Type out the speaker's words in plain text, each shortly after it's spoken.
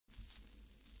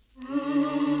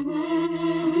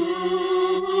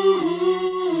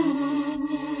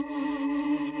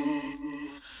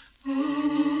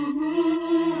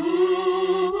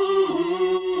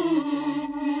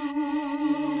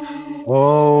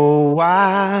Oh,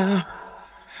 why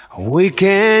we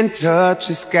can't touch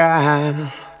the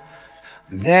sky?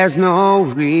 There's no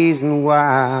reason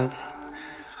why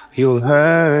you'll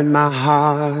hurt my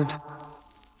heart.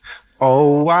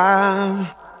 Oh,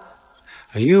 why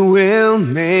you will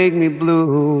make me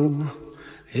blue?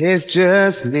 It's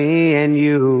just me and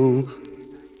you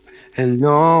and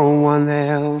no one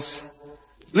else.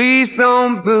 Please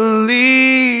don't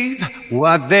believe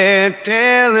what they're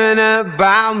telling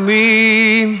about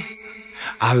me.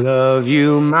 I love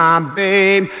you, my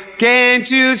babe, can't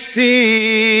you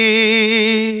see?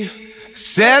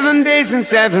 7 days and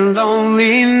 7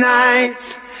 lonely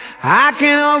nights, I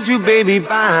can hold you, baby,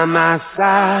 by my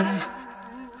side.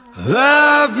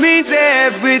 Love means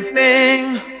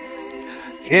everything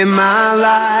in my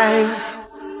life.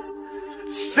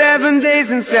 7 days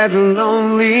and 7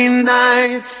 lonely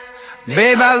nights,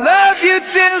 babe, I love you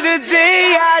till the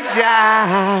day I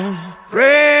die.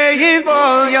 Praying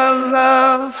for your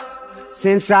love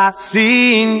since I've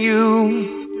seen you.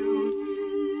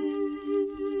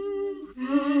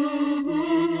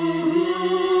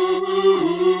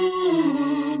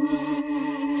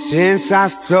 Since I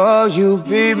saw you,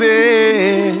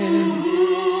 baby.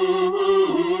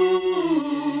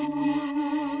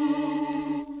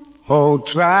 Oh,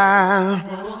 try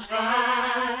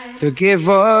to give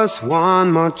us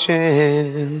one more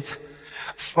chance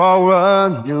for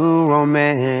a new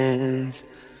romance,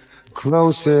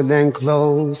 closer than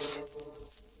close.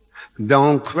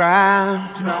 Don't cry,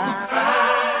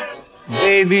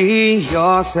 baby,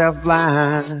 you're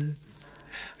self-blind.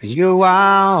 You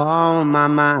are on my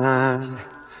mind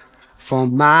for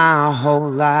my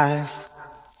whole life.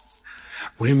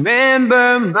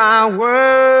 Remember my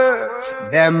words,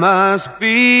 there must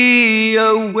be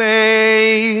a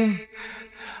way.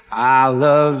 I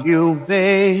love you,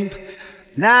 babe,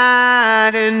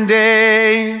 night and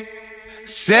day.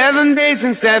 7 days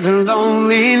and 7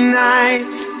 lonely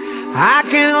nights, I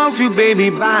can hold you, baby,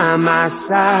 by my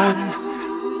side.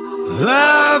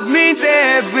 Love means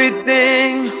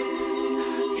everything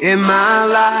in my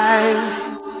life.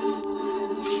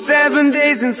 7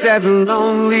 days and 7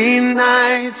 lonely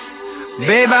nights,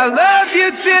 babe, I love you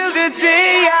till the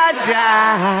day I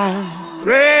die.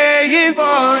 Praying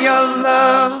for your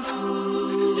love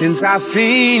since I've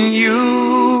seen you.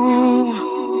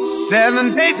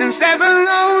 7 days and 7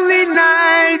 lonely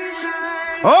nights,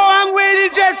 oh, I'm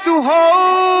waiting just to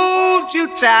hold you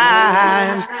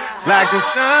tight, like the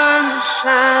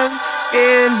sunshine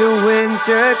in the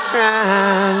winter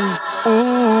time.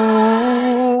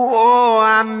 Ooh, oh,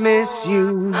 I miss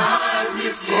you.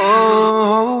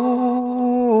 Oh,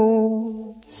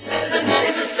 7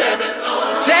 days and 7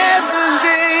 lonely 7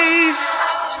 days,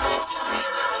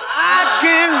 I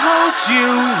can hold you,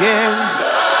 yeah.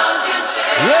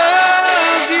 Love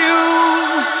you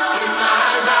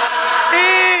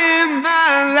in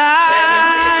my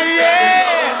life, yeah.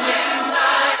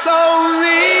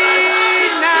 Lonely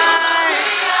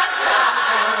nights,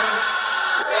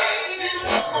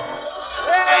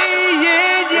 hey,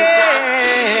 yeah,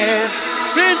 yeah.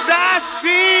 Since I've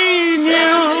seen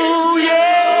you,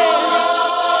 yeah.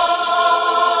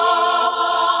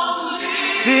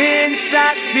 Since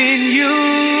I've seen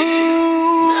you.